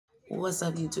What's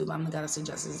up, YouTube? I'm the Goddess of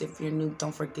Justice. If you're new,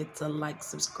 don't forget to like,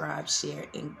 subscribe, share,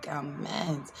 and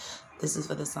comment. This is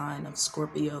for the sign of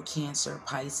Scorpio, Cancer,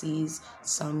 Pisces,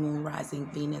 Sun, Moon,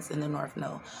 Rising, Venus in the North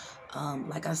Node.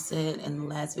 Like I said in the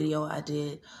last video I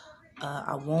did,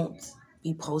 I won't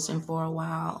be posting for a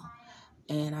while,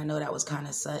 and I know that was kind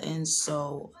of sudden,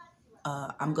 so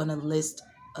I'm going to list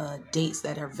dates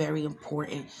that are very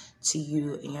important to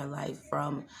you in your life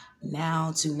from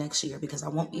now to next year, because I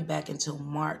won't be back until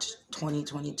March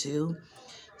 2022.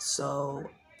 So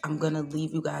I'm going to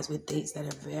leave you guys with dates that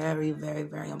are very, very,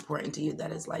 very important to you,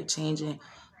 that is life changing,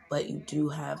 but you do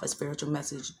have a spiritual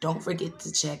message. Don't forget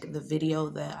to check the video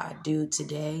that I do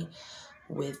today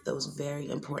with those very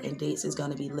important dates. Is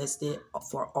going to be listed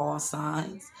for all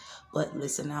signs, but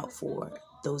listen out for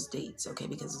those dates, okay,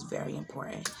 because it's very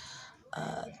important.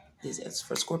 This is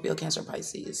for Scorpio, Cancer,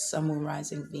 Pisces, Sun, Moon,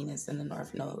 Rising, Venus in the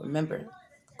North Node. Remember,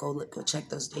 go check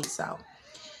those dates out.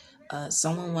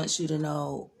 Someone wants you to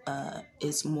know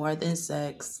it's more than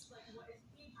sex.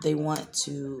 They want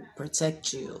to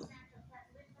protect you.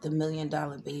 The $1 million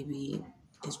baby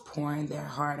is pouring their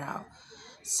heart out.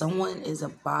 Someone is a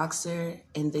boxer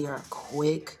and they are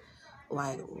quick,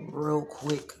 like real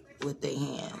quick with their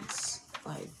hands,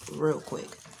 like real quick.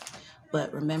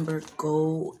 But remember,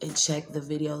 go and check the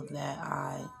video that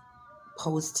I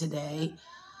post today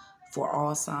for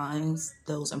all signs.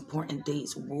 Those important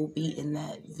dates will be in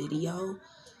that video.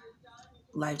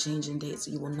 Life-changing dates.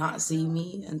 You will not see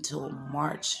me until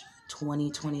March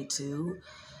 2022.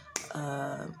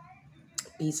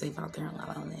 Be safe out there in La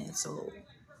La Land. So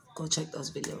go check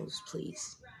those videos,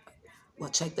 please. Well,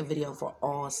 check the video for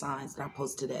all signs that I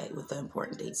post today with the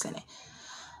important dates in it.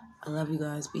 I love you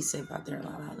guys. Be safe out there in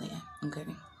La La Land. Okay.